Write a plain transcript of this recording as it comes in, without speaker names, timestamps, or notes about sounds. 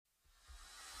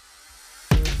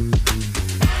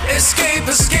Escape,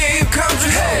 escape,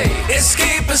 country, hey.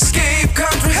 Escape, escape,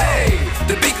 country, hey.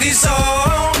 The Big D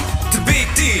Zone, the Big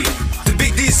D, the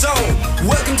Big D Zone.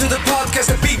 Welcome to the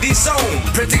podcast, the Big D Zone.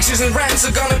 Predictions and rants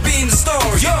are gonna be in the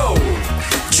store. Yo,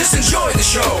 just enjoy the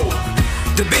show.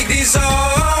 The Big D Zone.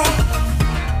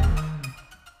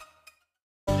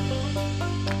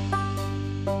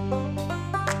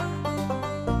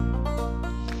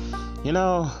 You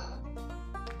know,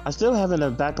 I still have in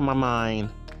the back of my mind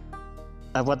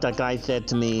of what that guy said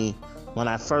to me when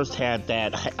I first had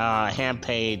that hand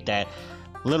paid that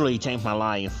literally changed my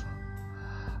life.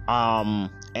 And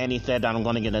he said that I'm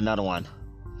going to get another one.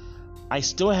 I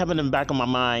still have it in the back of my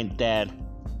mind that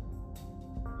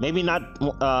maybe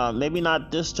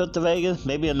not this trip to Vegas,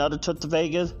 maybe another trip to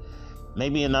Vegas,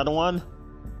 maybe another one,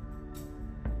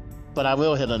 but I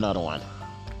will hit another one.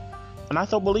 And I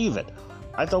still believe it.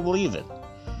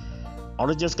 All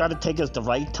it just got to take is the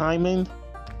right timing,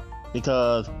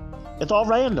 because it's all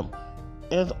random.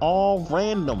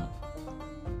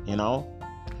 You know?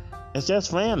 It's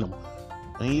just random.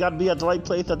 And you got to be at the right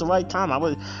place at the right time.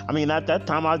 At that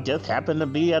time, I just happened to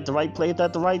be at the right place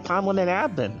at the right time when it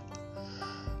happened.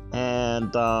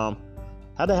 And how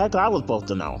the heck I was supposed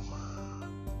to know?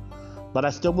 But I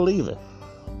still believe it.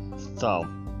 So,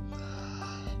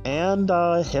 and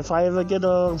if I ever get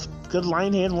a good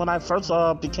line hit when I first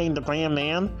became the grand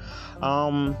man,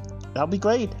 that'll be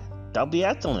great. That'll be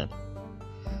excellent.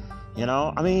 You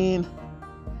know, it's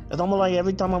almost like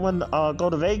every time I go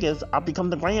to Vegas, I become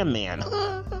the grand man.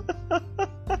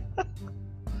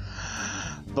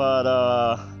 But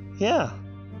yeah,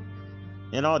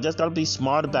 you know, just gotta be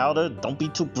smart about it. Don't be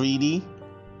too greedy.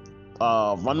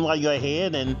 Run while you're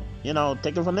ahead, and you know,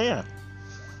 take it from there.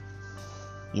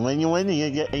 You win, and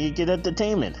you get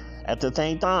entertainment at the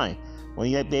same time. When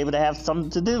you be able to have something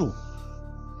to do.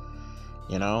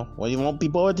 You know, well, you won't be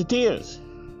bored to tears.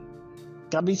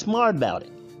 Gotta be smart about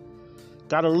it.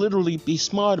 Gotta literally be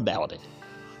smart about it.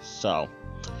 So,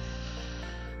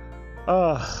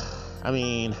 I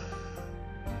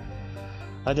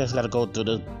just gotta go through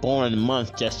this boring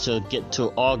month just to get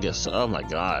to August. Oh my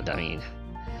God,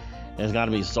 it's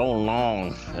gotta be so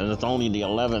long, and it's only the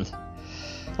 11th.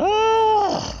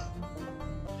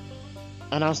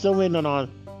 And I'm still waiting on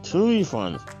 2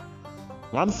 refunds.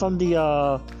 One from the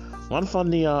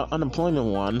unemployment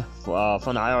one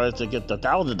from the IRS to get the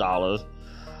 $1,000,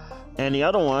 and the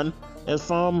other one is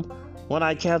from when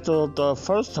I canceled the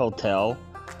first hotel,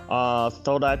 so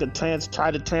that I could try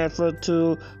to transfer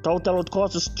to the hotel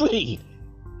across the street.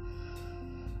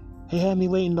 He had me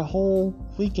waiting the whole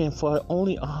weekend for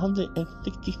only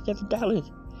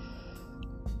 $167.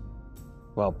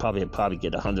 Well, probably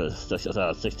get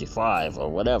 165 or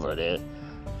whatever it is.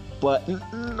 But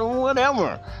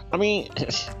whatever.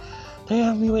 They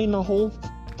have me waiting the whole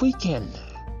weekend.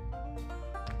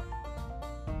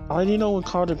 I already know what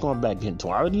car they're going back into.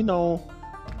 I already know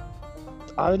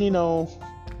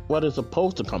what is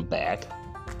supposed to come back.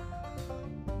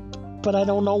 But I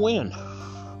don't know when.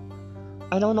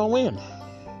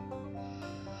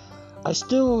 I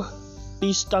still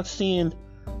be stuck seeing,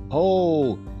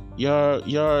 oh,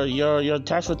 your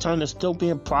tax return is still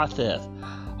being processed.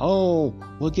 Oh,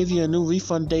 we'll give you a new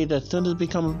refund date as soon as it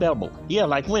becomes available. Yeah,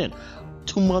 like when?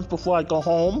 2 months before I go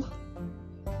home?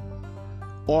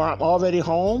 Or I'm already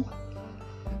home?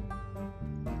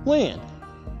 When?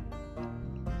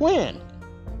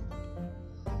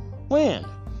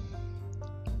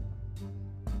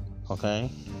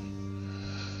 Okay.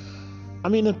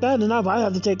 It's bad enough I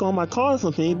have to take all my cards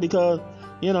with me because,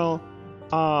 you know,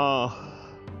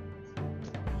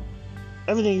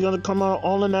 everything's gonna come out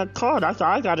all in that card. I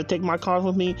got to take my card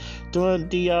with me during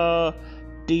the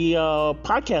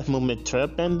podcast movement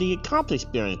trip and the Accomplish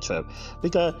experience trip,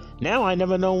 because now I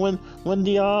never know when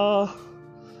the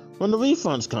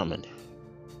refund's coming.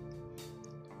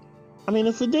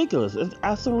 It's ridiculous. It's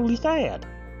absolutely sad.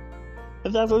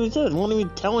 It's absolutely sad. It won't even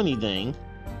tell anything.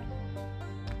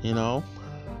 You know,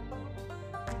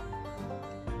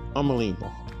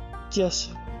 unbelievable.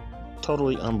 Just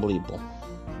totally unbelievable.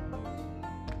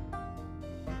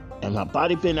 And my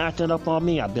body been acting up on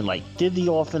me. I've been like dizzy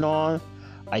off and on.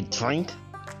 I drink.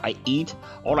 I eat.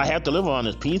 All I have to live on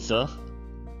is pizza,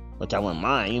 which I wouldn't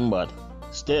mind, but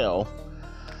still.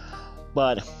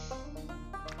 But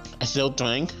I still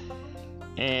drink.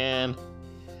 And,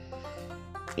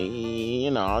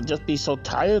 you know, I'll just be so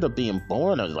tired of being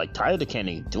bored. I was like tired of can't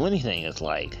even do anything. It's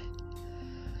like,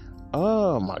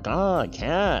 oh my God, I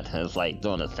can't. It's like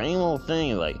doing the same old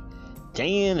thing. Like,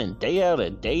 day in and day out,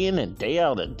 and day in and day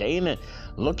out, and day in and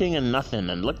looking at nothing,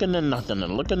 and looking at nothing,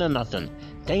 and looking at nothing,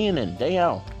 day in and day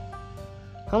out.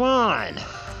 Come on.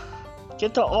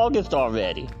 Get to August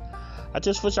already. I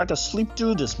just wish I could sleep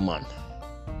through this month.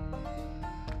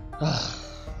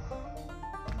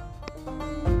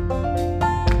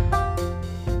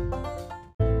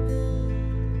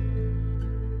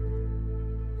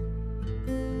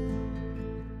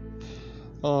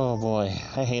 Oh boy,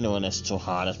 I hate it when it's too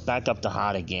hot. It's back up to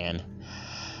hot again.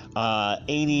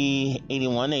 80,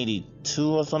 81, 82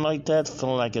 or something like that.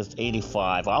 Feeling like it's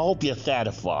 85. I hope you're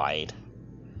satisfied.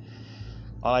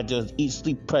 All I do is eat,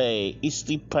 sleep, pray. Eat,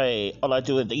 sleep, pray. All I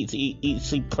do is eat,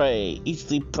 sleep, pray. Eat,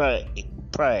 sleep,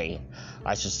 pray.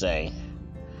 I should say.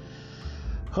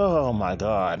 Oh my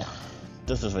God.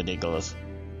 This is ridiculous.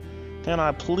 Can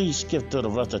I please skip through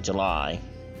the rest of July?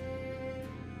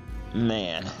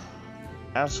 Man.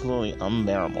 Absolutely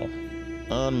unbearable.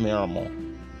 Unbearable.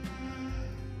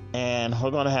 And we're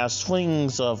gonna have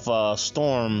swings of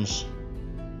storms.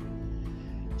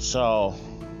 So,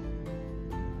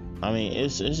 I mean,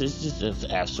 it's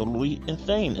absolutely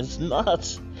insane. It's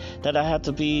nuts that I have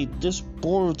to be this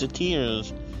bored to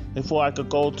tears before I could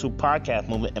go to podcast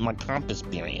movement and my comp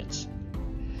experience.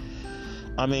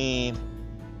 I mean,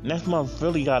 next month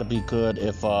really gotta be good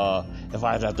if I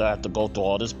have to go through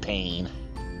all this pain.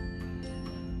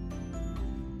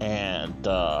 And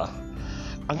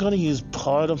I'm gonna use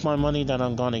part of my money that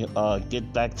I'm gonna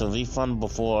get back to refund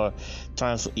before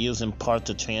using part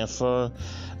to transfer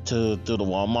to do the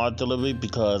Walmart delivery,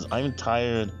 because I'm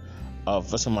tired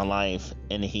of risking my life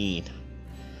in the heat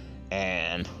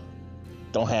and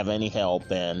don't have any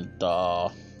help, and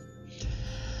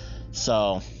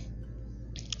so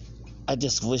I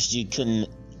just wish you could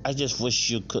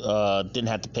didn't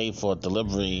have to pay for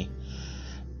delivery.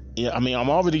 Yeah, I mean, I'm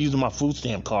already using my food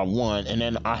stamp card, one, and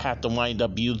then I have to wind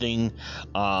up using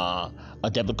a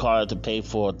debit card to pay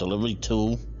for delivery,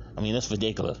 two. I mean, that's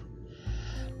ridiculous.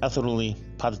 Absolutely,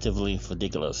 positively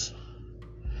ridiculous.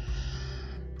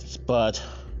 But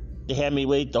they had me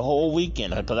wait the whole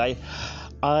weekend because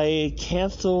I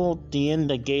canceled the End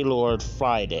of Gaylord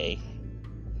Friday.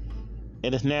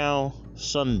 It is now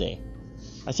Sunday.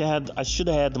 I should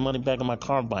have had the money back in my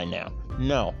card by now.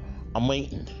 No, I'm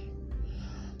waiting.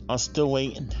 I'm still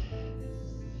waiting,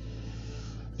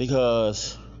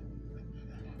 because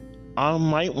I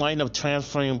might wind up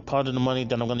transferring part of the money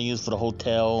that I'm going to use for the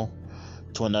hotel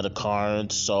to another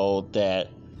card, so that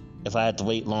if I had to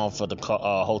wait long for the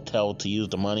hotel to use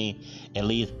the money, at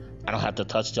least I don't have to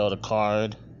touch the other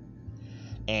card,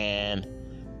 and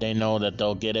they know that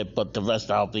they'll get it. But the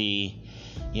rest I'll be,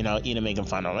 either making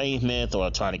final arrangements or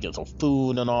trying to get some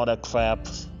food and all that crap.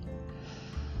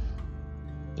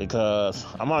 Because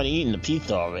I'm already eating the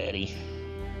pizza already.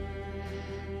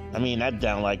 I mean, that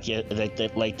down like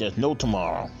there's no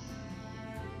tomorrow.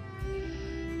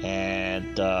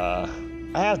 And I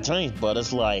have drinks, but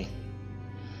it's like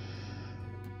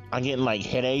I'm getting like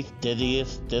headaches,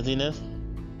 dizziness,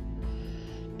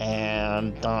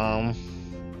 and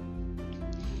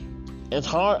it's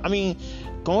hard. I mean,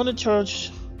 going to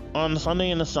church on Sunday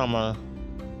in the summer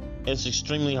is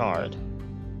extremely hard.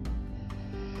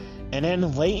 And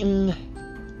then waiting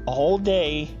a whole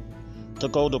day to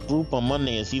go to group on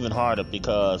Monday is even harder,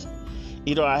 because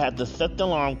either I had to set the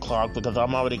alarm clock because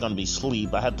I'm already going to be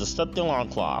asleep. I had to set the alarm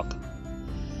clock.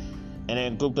 And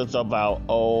then group is about,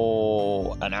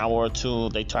 an hour or two.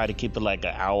 They try to keep it like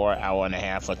an hour and a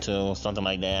half or two, something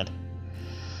like that.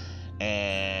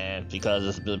 And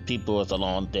because it's a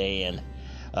long day, and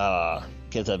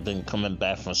kids have been coming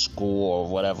back from school or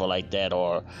whatever like that,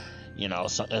 or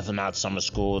if not summer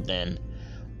school, then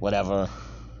whatever.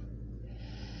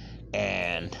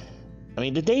 And I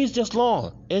mean, the day is just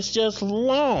long. It's just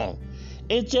long.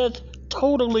 It's just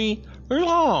totally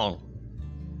long.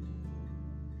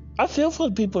 I feel for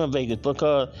the people in Vegas,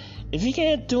 because if you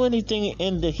can't do anything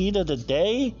in the heat of the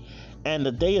day, and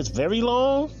the day is very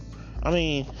long, I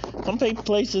mean, some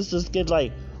places just get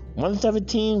like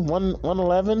 117,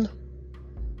 111,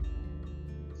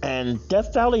 and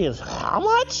Death Valley is how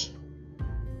much?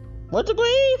 What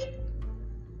degrees?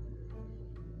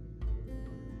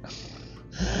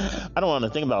 I don't want to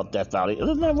think about Death Valley.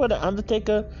 Isn't that where the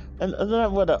Undertaker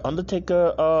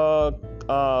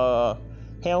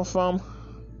hails from?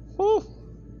 Whew.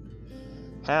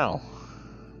 How?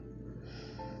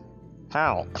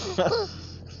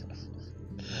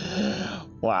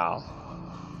 Wow.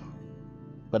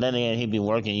 But then again, he'd be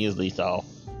working usually, so.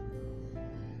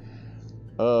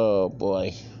 Oh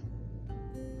boy.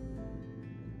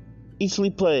 Eat,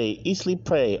 sleep, pray.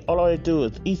 All I do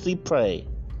is eat, sleep, pray.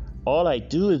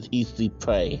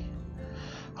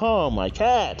 Oh my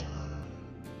God.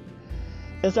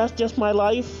 Is that just my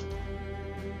life?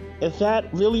 Is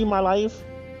that really my life?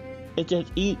 It's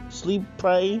just eat, sleep,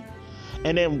 pray?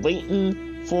 and then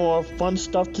waiting for fun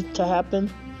stuff to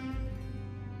happen.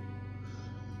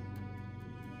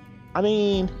 I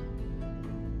mean,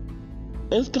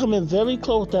 it's coming very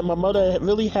close that my mother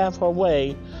really had her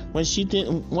way when she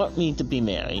didn't want me to be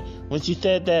married. When she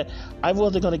said that I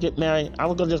wasn't going to get married, I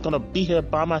was just going to be here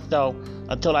by myself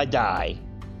until I die.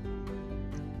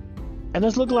 And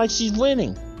it's looking like she's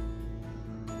winning.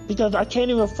 Because I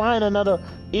can't even find another,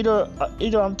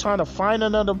 either I'm trying to find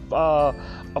another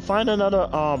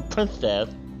princess,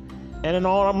 and then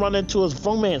all I'm running into is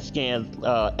romance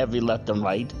scams every left and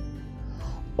right.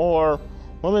 Or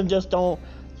women just don't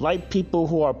like people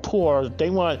who are poor. They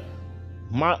want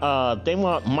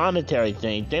monetary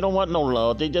things. They don't want no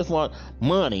love. They just want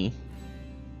money.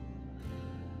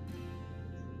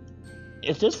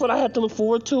 Is this what I have to look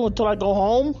forward to until I go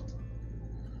home?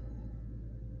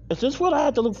 Is this what I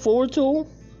have to look forward to?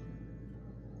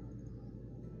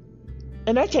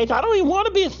 In that case, I don't even want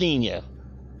to be a senior.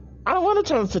 I don't want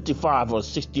to turn 55 or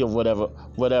 60 or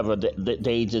whatever the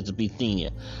age is to be senior.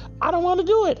 I don't want to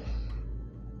do it.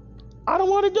 I don't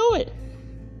want to do it.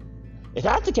 If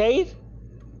that's the case.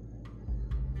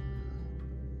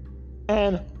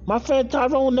 And my friend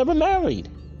Tyrone never married.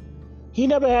 He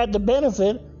never had the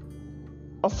benefit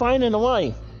of finding a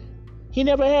wife. He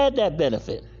never had that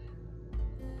benefit.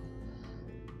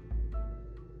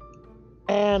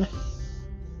 And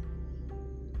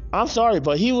I'm sorry,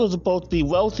 but he was supposed to be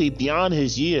wealthy beyond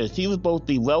his years. He was supposed to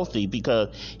be wealthy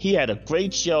because he had a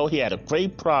great show, he had a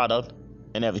great product,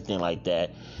 and everything like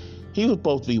that. He was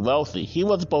supposed to be wealthy. He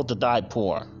wasn't supposed to die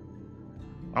poor.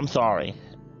 I'm sorry.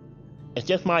 It's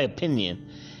just my opinion.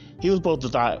 He was supposed to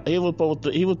die. He was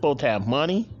supposed to have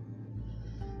money,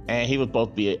 and he was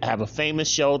supposed to have a famous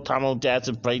show. Tyrone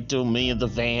Jackson breakthrough, millions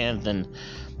of fans and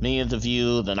millions of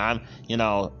views, and I'm,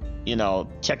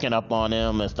 checking up on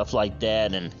him and stuff like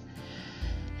that. And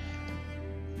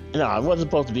no, it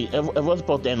wasn't supposed to be. It wasn't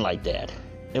supposed to end like that.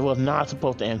 It was not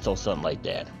supposed to end so sudden like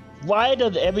that. Why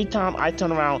does every time I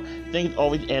turn around, things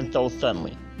always end so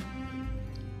suddenly?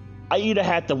 I either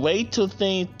have to wait till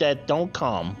things that don't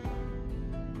come.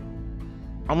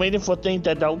 I'm waiting for things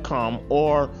that don't come,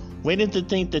 or waiting to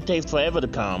things that take forever to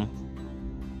come.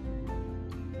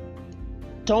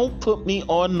 Don't ever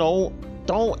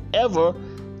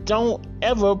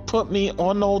put me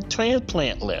on no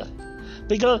transplant list.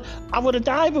 Because I would have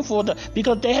died before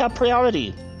because they have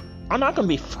priority. I'm not going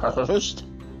to be first.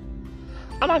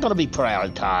 I'm not going to be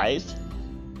prioritized.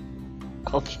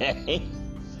 Okay?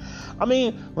 I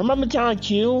mean, remember John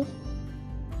Q?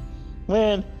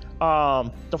 When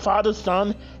the father's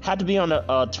son had to be on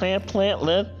a transplant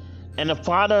list, and the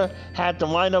father had to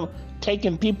wind up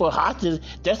taking people hostage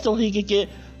just so he could get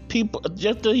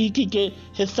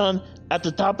his son at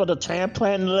the top of the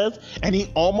transplant list, and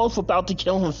he almost about to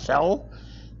kill himself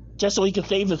just so he could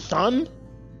save his son?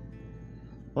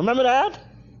 Remember that?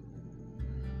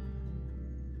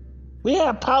 We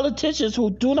have politicians who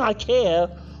do not care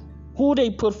who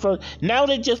they put first. Now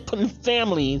they're just putting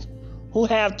families who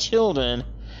have children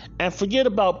and forget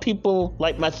about people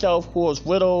like myself who is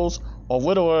widows or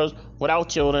widowers without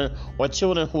children, or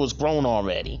children who is grown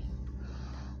already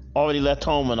left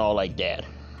home and all like that.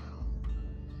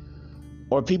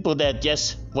 Or people that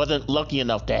just wasn't lucky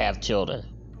enough to have children.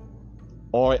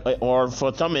 Or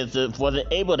for some instances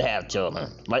wasn't able to have children.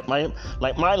 Like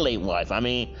my late wife. I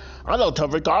mean, I loved her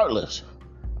regardless.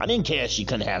 I didn't care if she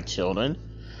couldn't have children.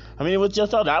 I mean, it was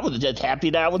just I was just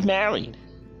happy that I was married.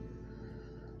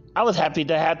 I was happy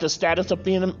to have the status of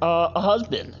being a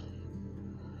husband.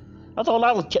 That's all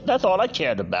I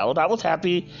cared about. I was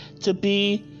happy to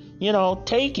be,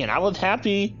 taken. I was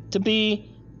happy to be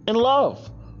in love.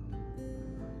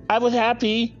 I was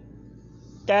happy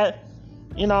that,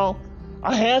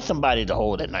 I had somebody to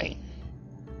hold at night.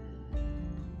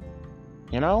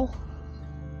 I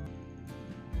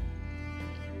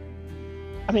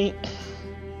mean,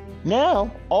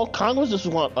 now all Congress is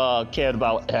cared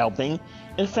about helping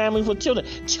is families with children.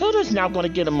 Children's now going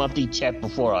to get a monthly check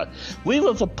before us. We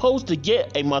were supposed to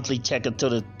get a monthly check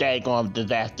until the daggone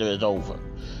disaster is over.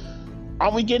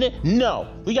 Are we getting it? No.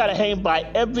 We got to hang by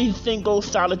every single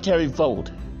solitary vote.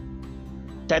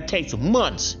 That takes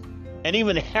months and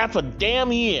even half a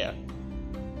damn year.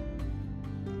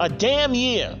 A damn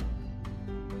year.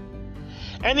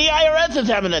 And the IRS is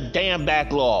having a damn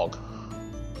backlog.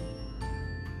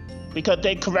 Because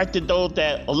they corrected a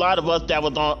lot of us that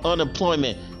was on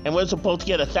unemployment, and we're supposed to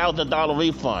get $1,000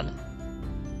 refund.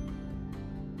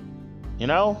 I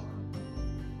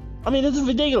mean, this is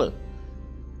ridiculous.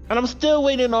 And I'm still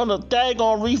waiting on a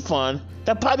daggone refund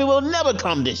that probably will never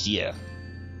come this year.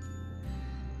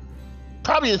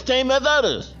 Probably the same as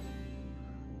others.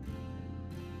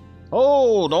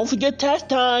 Oh, don't forget tax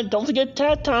time. Don't forget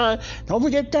tax time. Don't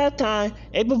forget tax time.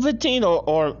 April 15th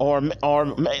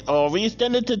or we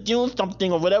extended to June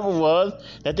something or whatever it was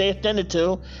that they extended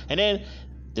to. And then,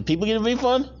 did people get a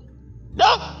refund?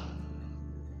 No!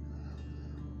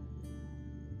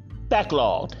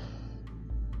 Backlogged.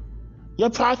 Your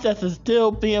process is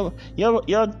still being,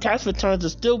 your tax returns are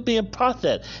still being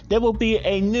processed. There will be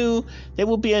a new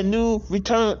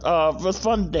return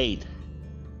refund date.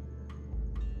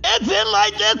 It's been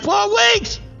like this for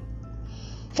weeks.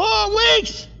 4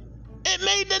 weeks. It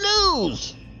made the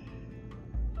news.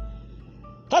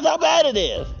 That's how bad it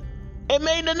is. It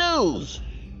made the news.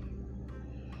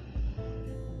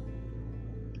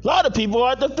 A lot of people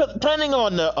are depending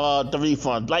on the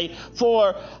refund, like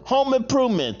for home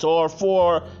improvements or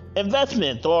for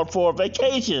investments or for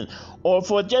vacation or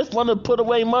for just want to put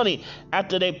away money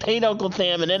after they paid Uncle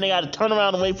Sam and then they got to turn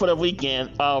around and wait for the weekend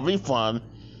refund.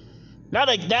 Now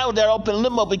they're open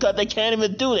limbo because they can't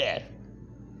even do that.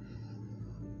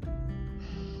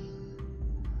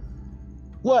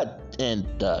 What in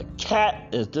the cat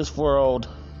is this world?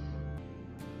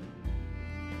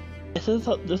 Is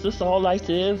this all life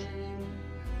is?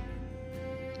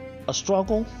 A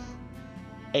struggle?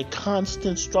 A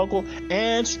constant struggle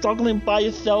and struggling by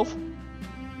yourself?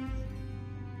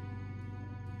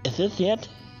 Is this it?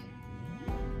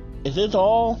 Is this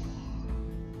all?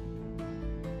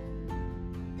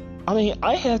 I mean,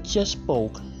 I have just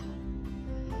spoke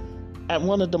at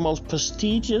one of the most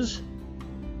prestigious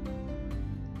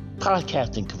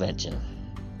podcasting conventions.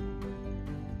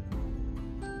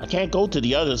 I can't go to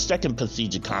the second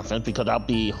prestigious conference because I'll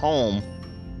be home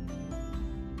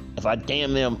if I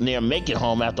damn near make it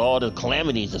home after all the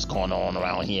calamities that's going on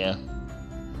around here.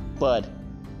 But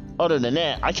other than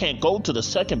that, I can't go to the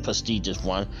second prestigious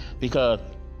one because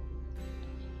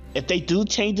if they do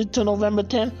change it to November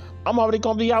 10th, I'm already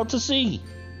going to be out to sea.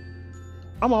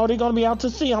 I'm going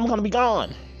to be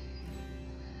gone.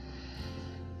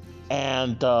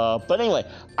 And, but anyway,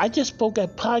 I just spoke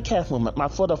at Podcast Movement.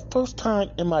 For the first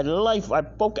time in my life, I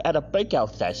spoke at a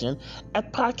breakout session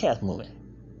at Podcast Movement.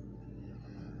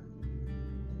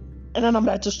 And then I'm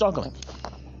back to struggling.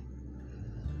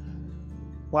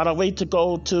 While I wait to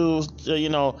go to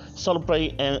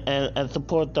celebrate and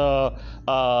support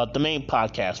the main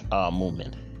podcast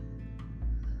movement.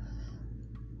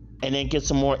 And then get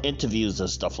some more interviews and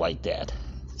stuff like that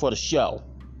for the show.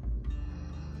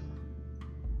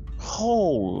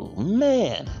 Oh,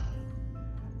 man.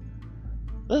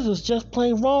 This is just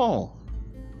plain wrong.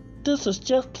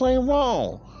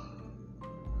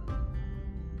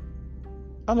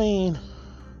 I mean,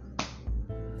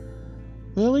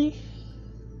 really?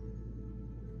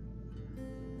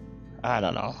 I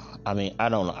don't know. I mean, I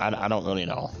don't really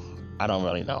know. I don't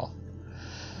really know.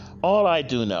 All I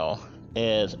do know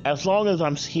is as long as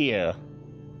I'm here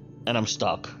and I'm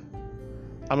stuck,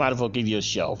 I might as well give you a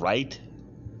show, right?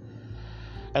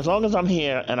 As long as I'm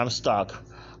here and I'm stuck,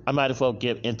 I might as well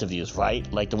give interviews,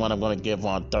 right? Like the one I'm going to give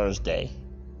on Thursday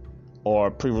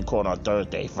or pre-record on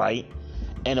Thursday, right?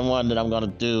 And the one that I'm going to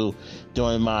do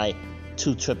during my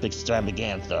 2-trip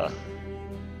extravaganza,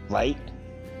 right?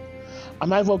 I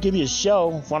might as well give you a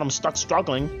show when I'm stuck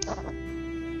struggling.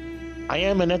 I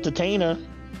am an entertainer.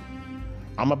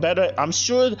 I'm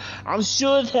sure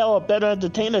as hell a better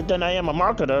entertainer than I am a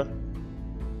marketer.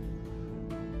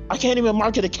 I can't even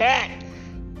market a cat.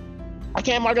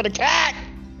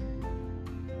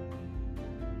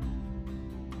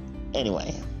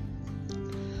 Anyway.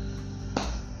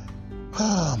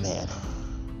 Oh, man.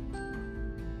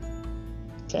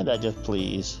 Can't I just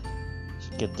please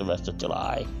get the rest of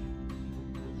July?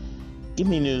 Give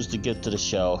me news to get to the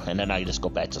show, and then I just go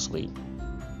back to sleep.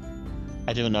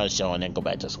 I do another show and then go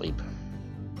back to sleep.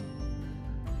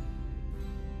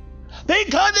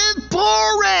 Because it's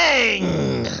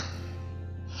boring!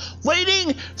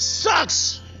 Waiting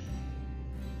sucks!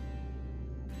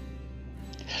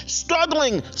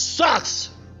 Struggling sucks!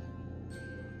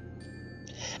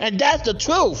 And that's the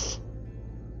truth.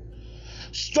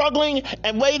 Struggling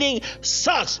and waiting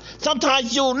sucks.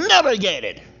 Sometimes you'll never get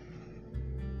it.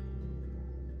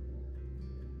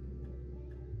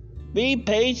 Be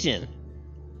patient.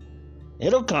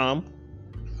 It'll come.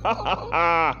 Ha ha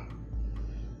ha.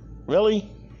 Really?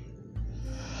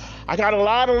 I got a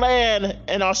lot of land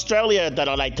in Australia that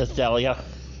I'd like to sell you.